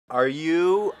Are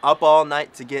you up all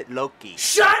night to get Loki?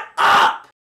 Shut up!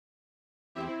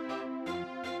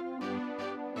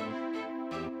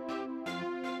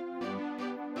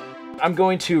 I'm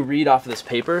going to read off of this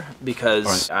paper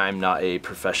because I'm not a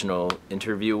professional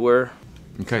interviewer.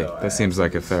 Okay, so that seems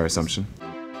like a fair assumption.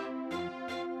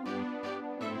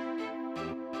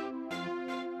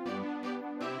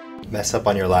 Mess up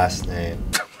on your last name.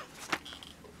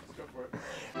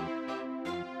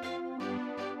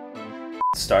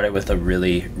 Start it with a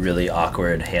really, really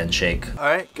awkward handshake. All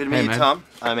right, good to meet you, Tom.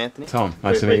 I'm Anthony. Tom,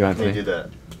 nice to meet you, Anthony. Let me do that.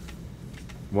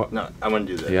 What? No, I want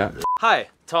to do that. Yeah. Hi,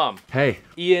 Tom. Hey.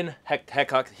 Ian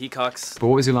Hecox. But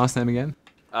what was your last name again?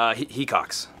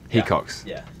 Hecox. Hecox.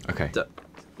 Yeah. Okay.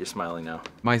 You're smiling now.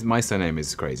 My surname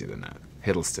is crazier than that.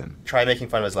 Hiddleston. Try making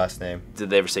fun of his last name. Did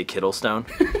they ever say Kittlestone?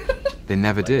 They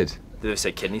never did. Did they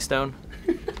say kidney stone?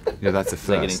 You know, that's a first. Is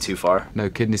that getting too far? No,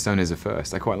 kidney stone is a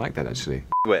first. I quite like that actually.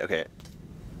 Wait, okay.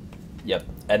 Yep.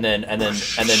 And then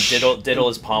diddle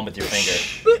his palm with your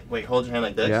finger. Wait, hold your hand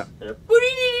like this. Yeah. Yep.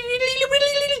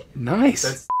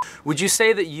 Nice. Would you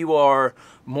say that you are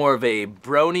more of a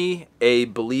brony, a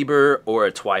belieber, or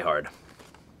a twihard?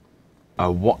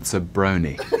 What's a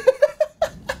brony?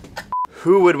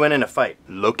 Who would win in a fight?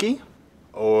 Loki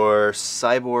or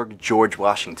Cyborg George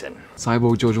Washington?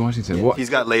 Cyborg George Washington. Yeah, what? He's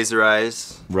got laser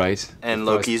eyes. Right. And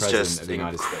The Loki's Vice just President of the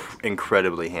United States.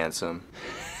 incredibly handsome.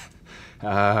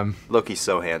 Loki's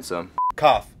so handsome.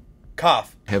 Cough.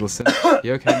 Cough. Hiddleston.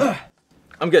 You okay?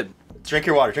 I'm good. Drink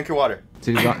your water. Drink your water.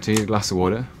 Do you need a glass of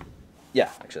water? Yeah,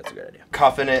 actually that's a good idea.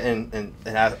 Cough in it and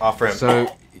offer him.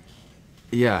 So,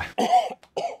 yeah.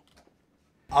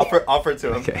 Offer it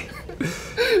to him. Okay.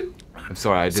 I'm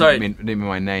sorry, I didn't mean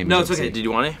my name. No, it's okay. Did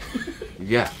you want it?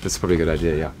 Yeah, that's probably a good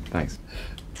idea, yeah. Thanks.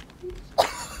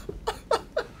 Oh,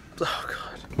 God.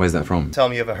 Where's that from? Tell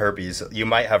me you have a herpes. You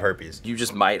might have herpes. You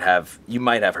might have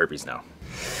herpes now.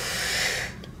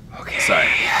 Okay. Sorry.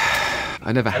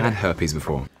 I never had herpes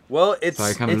before. Well, it's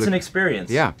So an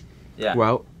experience. Yeah. Yeah.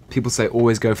 Well, people say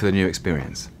always go for the new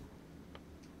experience.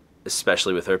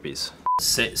 Especially with herpes.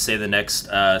 Say the next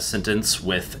sentence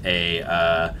with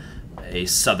a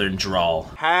southern drawl.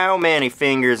 How many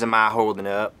fingers am I holding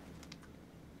up?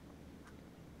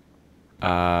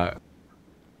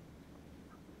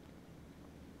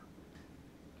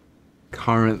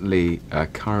 Currently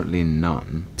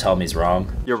none. Tell me he's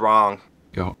wrong. You're wrong.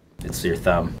 It's your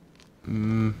thumb.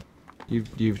 I'm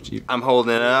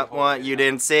holding it up. What? You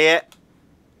didn't see it?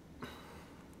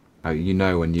 Oh, you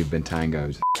know when you've been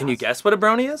tangoed. Can you guess what a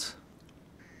brony is?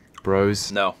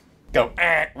 Bros. No. Go,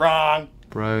 wrong.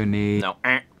 Brony. No.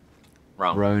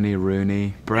 Wrong. Brony,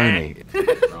 Rooney. Brony.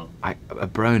 Wrong. A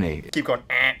brony. Keep going.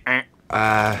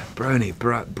 Brony.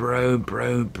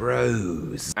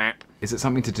 Bros. Is it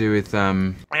something to do with,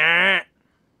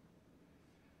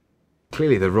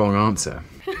 clearly the wrong answer.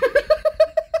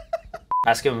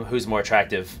 Ask him who's more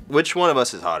attractive. Which one of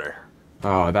us is hotter?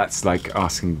 Oh, that's like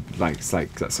asking, that's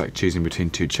like choosing between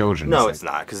two children. No, it's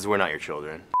not, because we're not your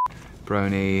children.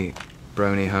 Brony,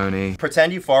 honey.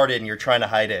 Pretend you farted and you're trying to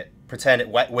hide it. Pretend it,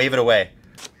 wave it away.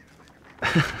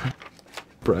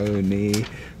 Brony.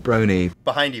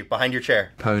 Behind you, behind your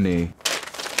chair. Pony.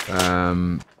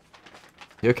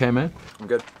 You okay, man? I'm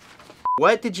good.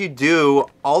 What did you do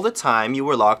all the time you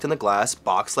were locked in the glass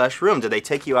box/room? Did they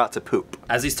take you out to poop?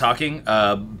 As he's talking,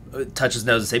 touch his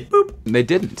nose and say boop. They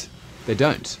didn't. They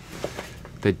don't.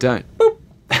 Boop.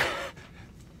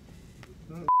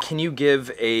 Can you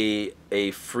give a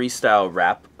freestyle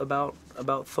rap about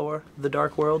Thor: The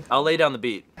Dark World? I'll lay down the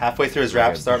beat. Halfway through his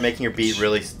rap, start making your beat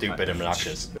really stupid and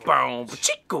obnoxious. Boom,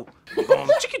 chico, boom,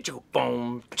 chico,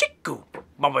 boom, chico,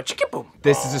 mama, chico, boom.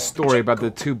 This is a story about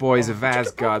the two boys of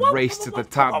Asgard race to the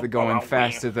top. They're going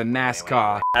faster than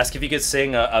NASCAR. Ask if you could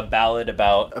sing a ballad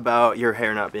about your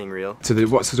hair not being real. So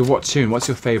what tune? What's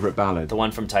your favorite ballad? the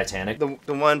one from Titanic.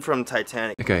 The one from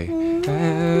Titanic. Okay.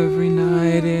 Every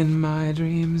night in my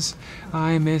dreams,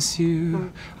 I miss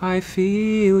you. I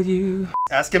feel you.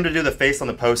 Ask him to do the face on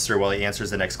the poster while he answers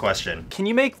the next question. Can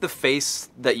you make the face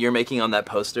that you're making on that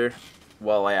poster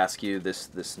while I ask you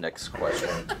this next question?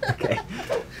 Okay.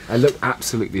 I look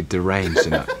absolutely deranged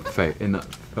in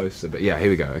that poster, but yeah, here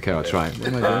we go. Okay, I'll try it. What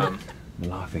am I doing? I'm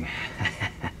laughing.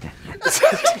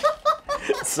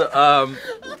 So,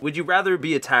 would you rather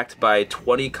be attacked by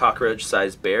 20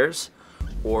 cockroach-sized bears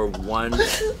or one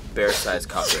bear-sized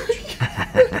cockroach?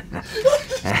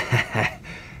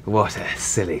 What a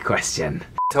silly question.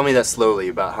 Tell me that slowly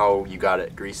about how you got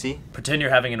it, Greasy. Pretend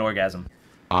you're having an orgasm.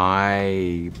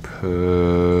 I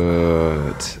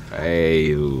put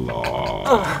a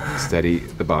lot. Steady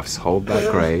the buffs. Hold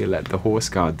that grey. Let the horse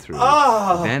guard through.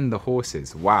 Then the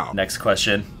horses. Wow. Next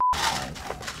question.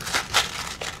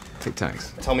 Tic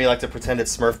Tacs. Tell me you like to pretend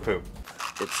it's Smurf poop.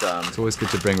 It's always good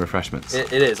to bring refreshments.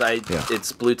 It is.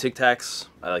 It's blue Tic Tacs.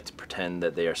 I like to pretend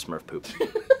that they are Smurf poop.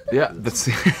 Yeah, that's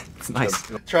it's nice.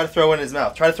 Try to throw it in his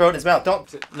mouth. Try to throw it in his mouth.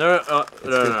 Don't. No.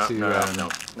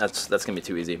 That's gonna be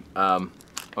too easy. I'm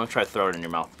gonna try to throw it in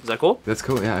your mouth. Is that cool? That's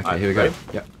cool. Yeah. Okay. Right, Here we go. ready?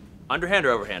 Yep. Underhand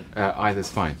or overhand? Either's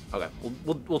fine. Okay.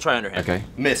 We'll try underhand. Okay.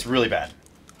 Miss really bad.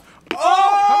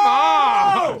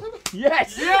 Oh! Come on!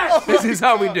 Yes! Yes! This is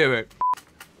how we do it.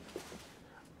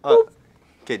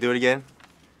 Okay, do it again.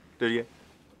 Do it again.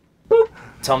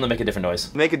 Tell them to make a different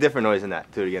noise. Make a different noise than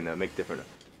that. Do it again though. Make a different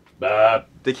noise.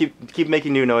 They keep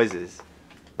making new noises.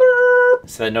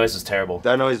 So that noise was terrible.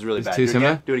 That noise is really It's bad. too Do it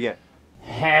similar? again. Do it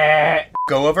again.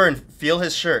 Go over and feel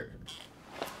his shirt.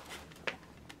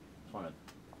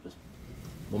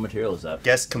 What material is that?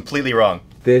 Guess completely wrong.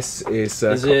 This is.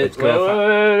 Is it?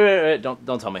 Wait.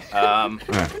 Don't tell me.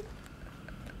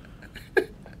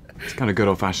 It's kind of good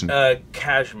old fashioned.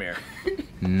 Cashmere.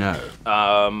 No.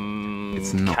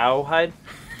 It's not. Cowhide.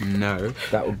 No.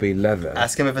 That would be leather.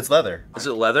 Ask him if it's leather. Is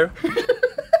it leather?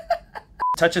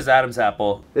 Touches Adam's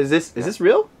apple. Is this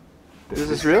real? Is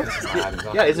this real?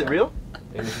 Yeah, is it real?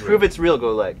 Prove it's real.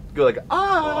 Go like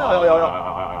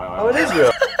oh, it is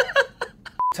real.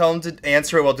 Tell him to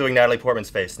answer it while doing Natalie Portman's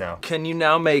face now. Can you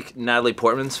now make Natalie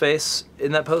Portman's face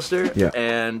in that poster? Yeah.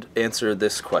 And answer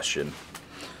this question.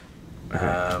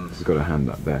 Okay. He's got a hand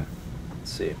up there.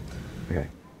 Let's see. Okay.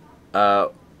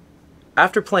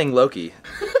 After playing Loki.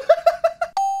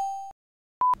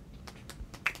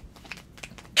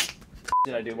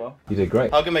 Did I do well? You did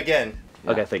great. Hug him again.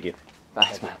 Okay, thank you.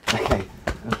 Thanks, man. Okay.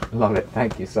 Love it.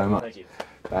 Thank you so much. Thank you.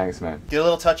 Thanks, man. Get a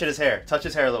little touch at his hair. Touch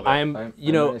his hair a little bit.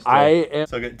 I am.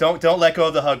 So good. Don't let go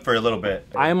of the hug for a little bit.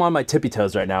 I am on my tippy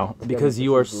toes right now because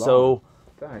you are so.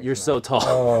 Thanks, You're so tall.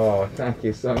 Oh, thank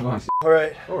you so much. All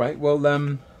right. All right. Well,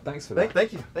 thanks for that.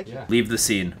 Thank you. Yeah. Leave the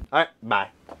scene. All right. Bye.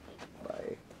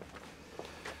 Bye.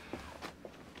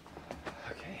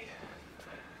 Okay.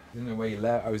 I don't know where you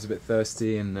left. I was a bit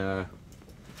thirsty and I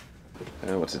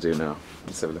don't know what to do now.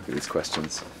 Let's have a look at these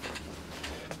questions.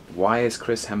 Why is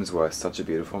Chris Hemsworth such a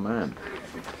beautiful man?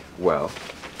 Well,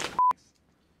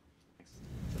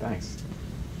 thanks.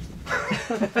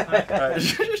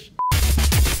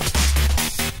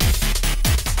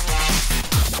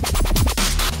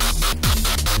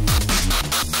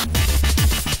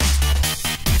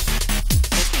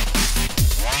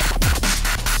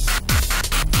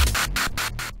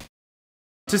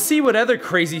 To see what other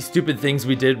crazy stupid things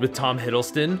we did with Tom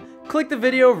Hiddleston, click the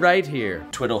video right here.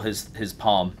 Twiddle his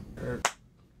palm.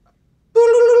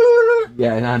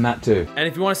 Yeah, and that too. And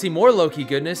if you want to see more Loki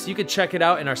goodness, you can check it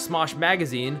out in our Smosh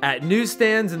magazine at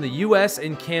newsstands in the US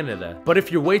and Canada. But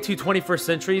if you're way too 21st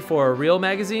century for a real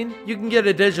magazine, you can get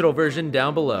a digital version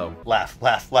down below. Laugh,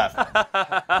 laugh, laugh.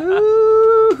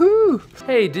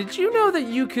 Hey, did you know that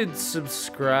you could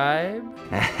subscribe?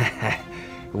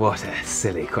 What a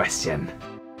silly question.